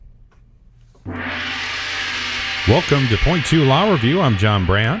Welcome to Point 2 Law Review. I'm John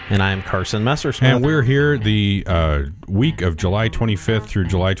Brandt. And I'm Carson Messersmith. And we're here the week of July 25th through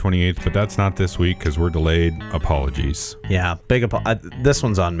July 28th, but that's not this week because we're delayed. Apologies. Yeah, this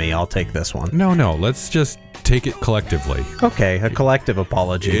one's on me. I'll take this one. No, let's just take it collectively. Okay, a collective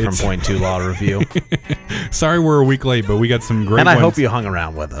apology from Point 2 Law Review. Sorry we're a week late, but we got some great And I ones. hope you hung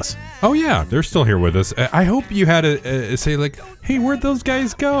around with us. Oh, yeah, they're still here with us. I hope you had to say, like, hey, where'd those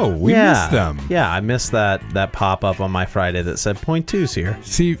guys go? We missed them. Yeah, I missed that pop-up on my Friday that said Point 2's here.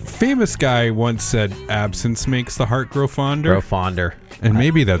 See, famous guy once said, absence makes the heart grow fonder. Grow fonder. And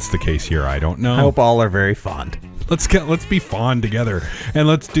maybe that's the case here. I don't know. I hope all are very fond. Let's be fond together. And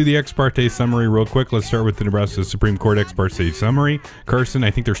let's do the ex parte summary real quick. Let's start with the Nebraska Supreme Court ex parte summary. Carson,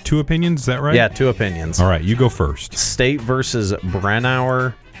 I think there's two opinions. Is that right? Yeah, two opinions. All right, you go first. State versus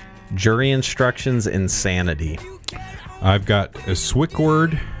Brennauer. Jury instructions, insanity. I've got a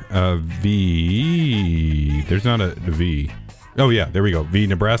Swickword v. There's not a V. Oh, yeah, there we go. V.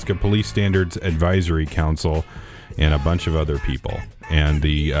 Nebraska Police Standards Advisory Council and a bunch of other people. And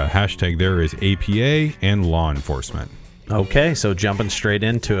the hashtag there is APA and law enforcement. Okay, so jumping straight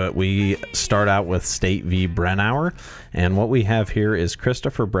into it, we start out with State v. Brennauer, and what we have here is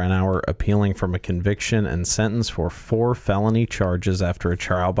Christopher Brennauer appealing from a conviction and sentence for 4 felony charges after a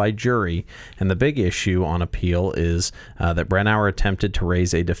trial by jury, and the big issue on appeal is that Brennauer attempted to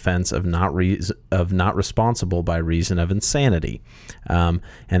raise a defense of not responsible by reason of insanity. And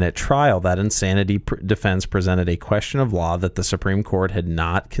at trial, that insanity defense presented a question of law that the Supreme Court had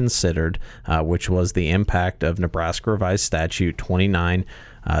not considered, which was the impact of Nebraska Revised Statute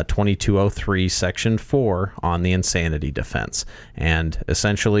 2203 Section 4 on the insanity defense. And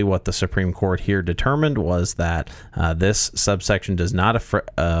essentially what the Supreme Court here determined was that this subsection does not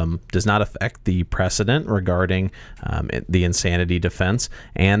affect the precedent regarding the insanity defense,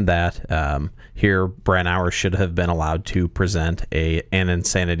 and that here Brennauer should have been allowed to present an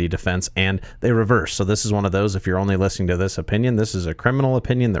insanity defense, and they reverse. So this is one of those, if you're only listening to this opinion, this is a criminal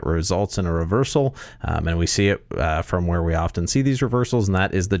opinion that results in a reversal, and we see it from where we often see these reversals, and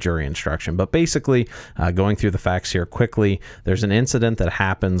that is the jury instruction. But basically, going through the facts here quickly, there's an incident that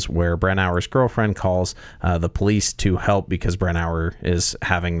happens where Brennauer's girlfriend calls the police to help because Brennauer is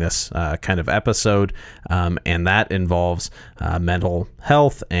having this kind of episode, and that involves mental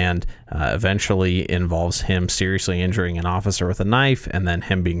health and eventually involves him seriously injuring an officer with a knife and then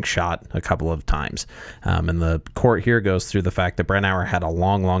him being shot a couple of times. And the court here goes through the fact that Brennauer had a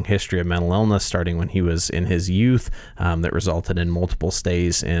long history of mental illness starting when he was in his youth, that resulted in multiple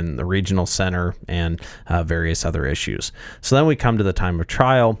stays in the regional center and various other issues. So then we come to the time of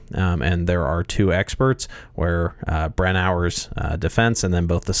trial, and there are 2 experts where Brennauer's defense and then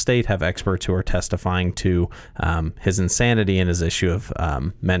both the state have experts who are testifying to his insanity and his issue of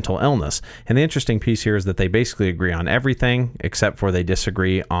mental illness. And the interesting piece here is that they basically agree on everything except for they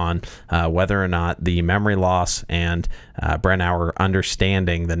disagree on whether or not the memory loss and Brennauer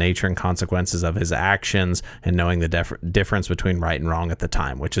understanding the nature and consequences of his actions and knowing the difference between right and wrong at the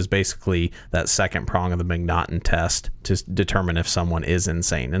time, which is basically that second prong of the McNaughton test to determine if someone is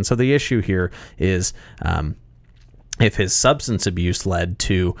insane. And so the issue here is if his substance abuse led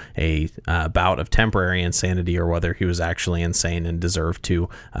to a bout of temporary insanity or whether he was actually insane and deserved to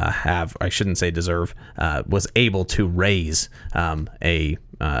was able to raise a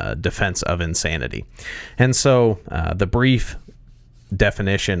defense of insanity. And so the brief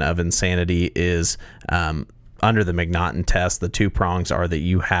definition of insanity is under the McNaughton test, the 2 prongs are that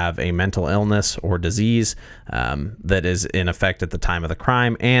you have a mental illness or disease that is in effect at the time of the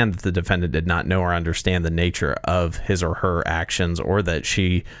crime, and the defendant did not know or understand the nature of his or her actions, or that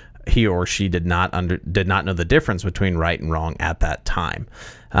he or she did not know the difference between right and wrong at that time.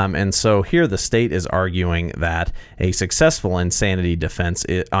 And so here the state is arguing that a successful insanity defense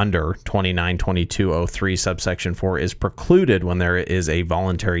under 292203 subsection 4 is precluded when there is a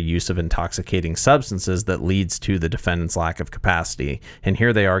voluntary use of intoxicating substances that leads to the defendant's lack of capacity. And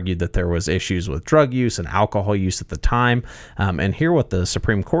here they argued that there was issues with drug use and alcohol use at the time. And here what the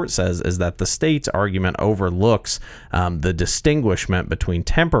Supreme Court says is that the state's argument overlooks the distinguishment between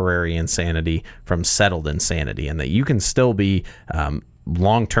temporary insanity from settled insanity, and that you can still be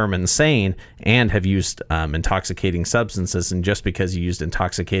long-term insane and have used intoxicating substances, and just because you used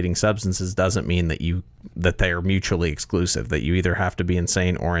intoxicating substances doesn't mean that they are mutually exclusive, that you either have to be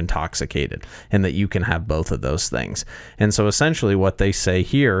insane or intoxicated, and that you can have both of those things. And so essentially what they say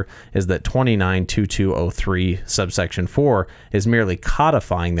here is that 292203 subsection 4 is merely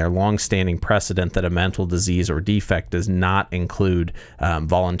codifying their long-standing precedent that a mental disease or defect does not include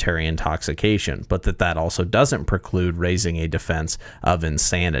voluntary intoxication, but that also doesn't preclude raising a defense of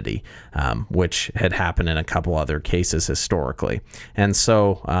insanity, which had happened in a couple other cases historically. And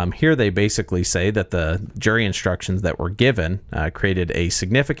so here they basically say that the jury instructions that were given created a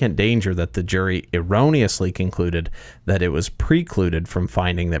significant danger that the jury erroneously concluded that it was precluded from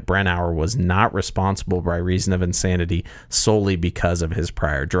finding that Brennauer was not responsible by reason of insanity solely because of his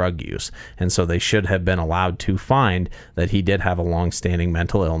prior drug use. And so they should have been allowed to find that he did have a long-standing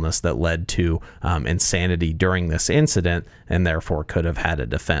mental illness that led to insanity during this incident, and therefore could have had a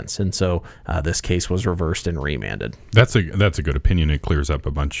defense. And so this case was reversed and remanded. That's a good opinion. It clears up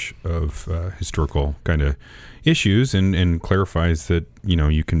a bunch of historical kind of issues and clarifies that, you know,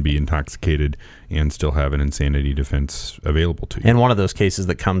 you can be intoxicated and still have an insanity defense available to you. And one of those cases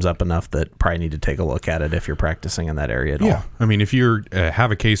that comes up enough that probably need to take a look at it if you're practicing in that area at all. I mean, if you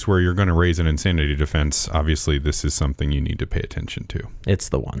have a case where you're going to raise an insanity defense, obviously this is something you need to pay attention to. It's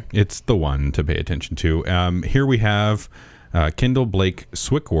the one. It's the one to pay attention to. Here we have Kendall Blake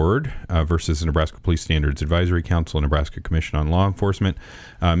Swickard versus the Nebraska Police Standards Advisory Council and Nebraska Commission on Law Enforcement.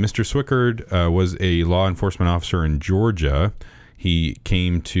 Mr. Swickard was a law enforcement officer in Georgia. He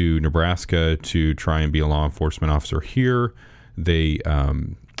came to Nebraska to try and be a law enforcement officer here. The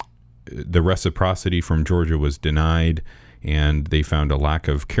reciprocity from Georgia was denied, and they found a lack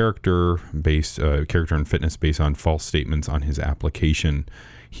of character and fitness based on false statements on his application.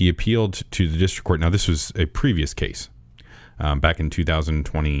 He appealed to the district court. Now, this was a previous case. Back in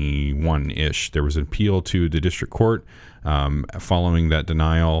 2021-ish, there was an appeal to the district court following that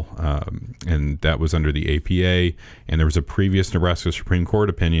denial, and that was under the APA. And there was a previous Nebraska Supreme Court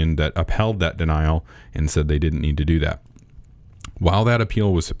opinion that upheld that denial and said they didn't need to do that. While that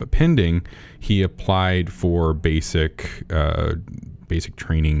appeal was pending, he applied for basic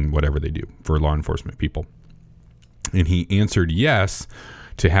training, whatever they do for law enforcement people. And he answered yes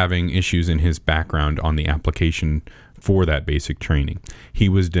to having issues in his background on the application for that basic training. He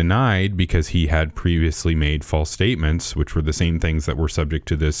was denied because he had previously made false statements, which were the same things that were subject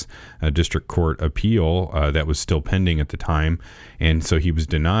to this district court appeal that was still pending at the time. And so he was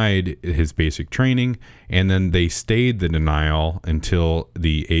denied his basic training, and then they stayed the denial until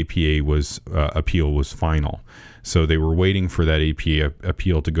the APA appeal was final. So they were waiting for that APA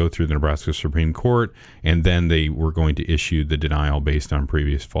appeal to go through the Nebraska Supreme Court, and then they were going to issue the denial based on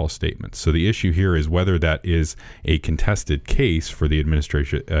previous false statements. So the issue here is whether that is a contested case for the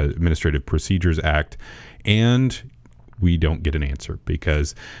Administrative Procedures Act, and we don't get an answer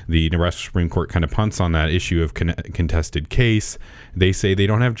because the Nebraska Supreme Court kind of punts on that issue of contested case. They say they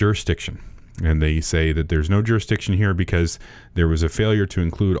don't have jurisdiction. And they say that there's no jurisdiction here because there was a failure to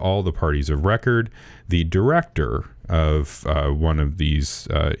include all the parties of record. The director of one of these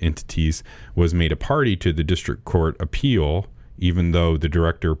entities was made a party to the district court appeal. Even though the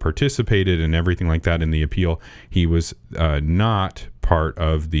director participated and everything like that in the appeal, he was not part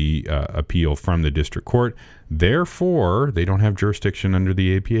of the appeal from the district court. Therefore, they don't have jurisdiction under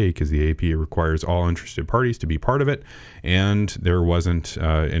the APA because the APA requires all interested parties to be part of it, and there wasn't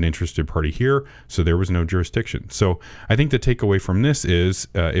an interested party here, so there was no jurisdiction. So I think the takeaway from this is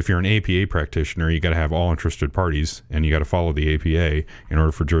if you're an APA practitioner, you got to have all interested parties, and you got to follow the APA in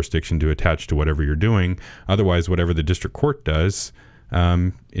order for jurisdiction to attach to whatever you're doing. Otherwise, whatever the district court does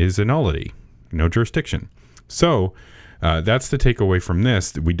is a nullity, no jurisdiction. So that's the takeaway from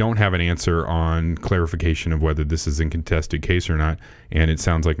this. We don't have an answer on clarification of whether this is a contested case or not, and it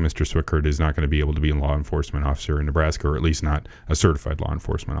sounds like Mr. Swickard is not going to be able to be a law enforcement officer in Nebraska, or at least not a certified law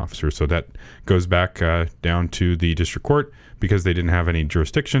enforcement officer. So that goes back down to the district court because they didn't have any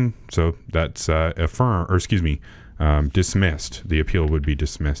jurisdiction. So that's dismissed. The appeal would be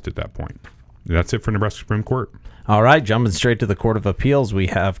dismissed at that point. That's it for Nebraska Supreme Court. All right, jumping straight to the Court of Appeals, we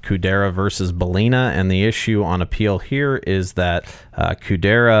have Kudera versus Belina, and the issue on appeal here is that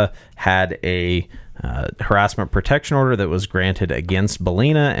Kudera had a harassment protection order that was granted against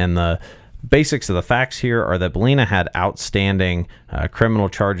Belina, and the basics of the facts here are that Belina had outstanding criminal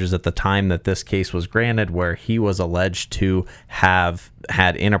charges at the time that this case was granted, where he was alleged to have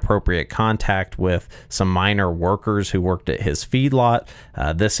had inappropriate contact with some minor workers who worked at his feedlot.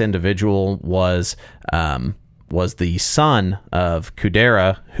 This individual was the son of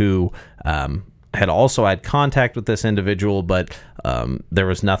Kudera, who had also had contact with this individual, but there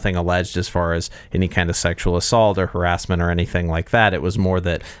was nothing alleged as far as any kind of sexual assault or harassment or anything like that. It was more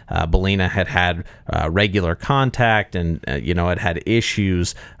that Belina had regular contact and had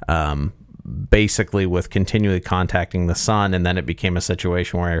issues basically with continually contacting the son, and then it became a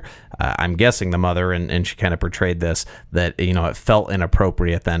situation where I'm guessing the mother, and she kind of portrayed this, that it felt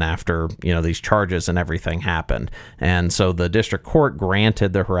inappropriate then after these charges and everything happened. And so the district court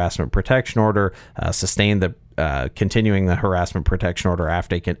granted the harassment protection order, sustained the continuing the harassment protection order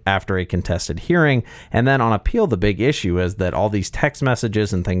after a contested hearing. And then on appeal, the big issue is that all these text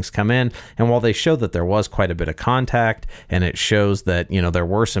messages and things come in, and while they show that there was quite a bit of contact, and it shows that there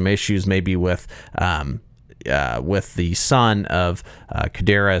were some issues maybe with the son of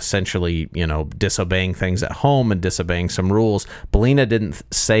Kadira essentially, disobeying things at home and disobeying some rules, Bellina didn't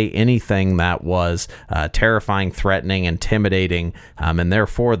say anything that was terrifying, threatening, intimidating, and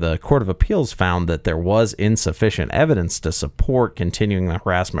therefore the Court of Appeals found that there was insufficient evidence to support continuing the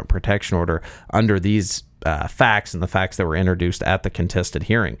harassment protection order under these facts and the facts that were introduced at the contested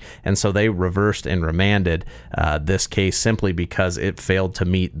hearing. And so they reversed and remanded this case simply because it failed to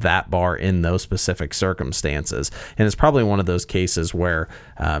meet that bar in those specific circumstances. And it's probably one of those cases where,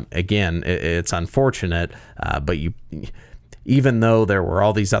 again, it's unfortunate, but even though there were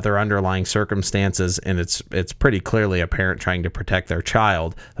all these other underlying circumstances, and it's pretty clearly a parent trying to protect their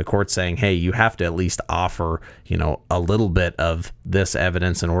child, the court's saying, hey, you have to at least offer, a little bit of this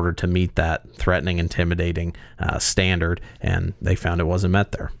evidence in order to meet that threatening, intimidating standard, and they found it wasn't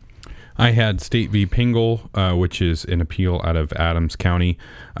met there. I had State v. Pingle, which is an appeal out of Adams County.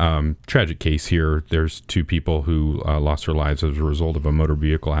 Tragic case here. There's 2 people who lost their lives as a result of a motor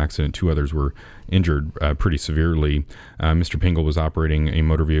vehicle accident. 2 others were injured pretty severely. Mr. Pingle was operating a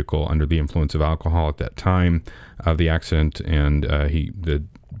motor vehicle under the influence of alcohol at that time of the accident, and the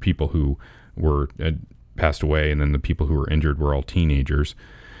people who were passed away, and then the people who were injured were all teenagers.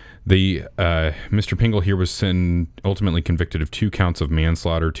 The Mr. Pingle here was ultimately convicted of 2 counts of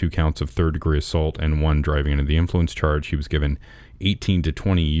manslaughter, 2 counts of third-degree assault, and 1 driving under the influence charge. He was given 18 to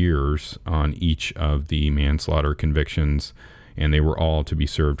 20 years on each of the manslaughter convictions, and they were all to be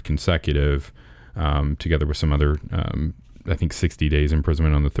served consecutive, together with some other, I think 60 days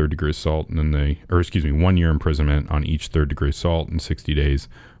imprisonment on the third-degree assault, and then 1 year imprisonment on each third-degree assault and 60 days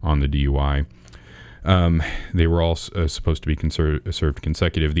on the DUI. They were all supposed to be served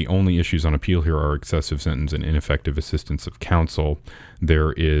consecutive. The only issues on appeal here are excessive sentence and ineffective assistance of counsel.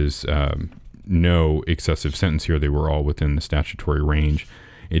 There is no excessive sentence here. They were all within the statutory range.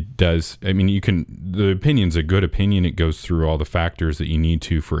 It does, the opinion's a good opinion. It goes through all the factors that you need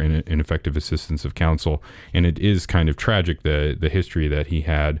to for ineffective assistance of counsel. And it is kind of tragic, the history that he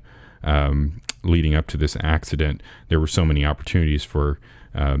had leading up to this accident. There were so many opportunities for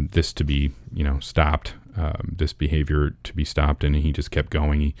this to be, stopped, this behavior to be stopped, and he just kept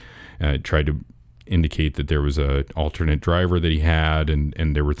going. He tried to indicate that there was a alternate driver that he had,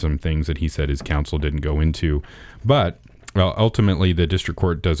 and there were some things that he said his counsel didn't go into. But ultimately, the district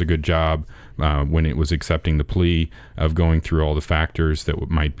court does a good job when it was accepting the plea of going through all the factors that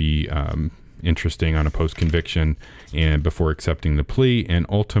might be interesting on a post-conviction and before accepting the plea, and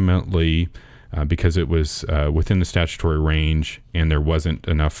ultimately, because it was within the statutory range and there wasn't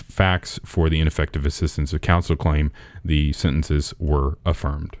enough facts for the ineffective assistance of counsel claim, the sentences were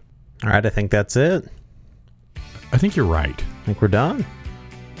affirmed. All right, I think that's it. I think you're right. I think we're done.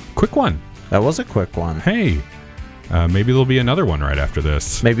 Quick one. That was a quick one. Hey, maybe there'll be another one right after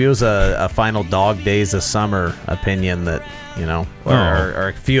this. Maybe it was a final Dog Days of Summer opinion that, or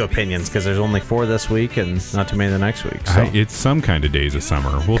a few opinions, because there's only 4 this week and not too many the next week. So. It's some kind of Days of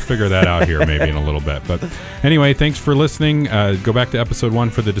Summer. We'll figure that out here maybe in a little bit. But anyway, thanks for listening. Go back to episode 1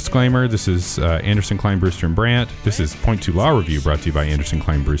 for the disclaimer. This is Anderson, Klein, Brewster, and Brandt. This is Point 2 Law Review, brought to you by Anderson,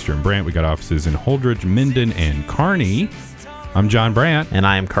 Klein, Brewster, and Brandt. We got offices in Holdridge, Minden, and Kearney. I'm John Brandt. And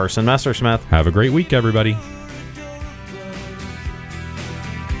I am Carson Messersmith. Have a great week, everybody.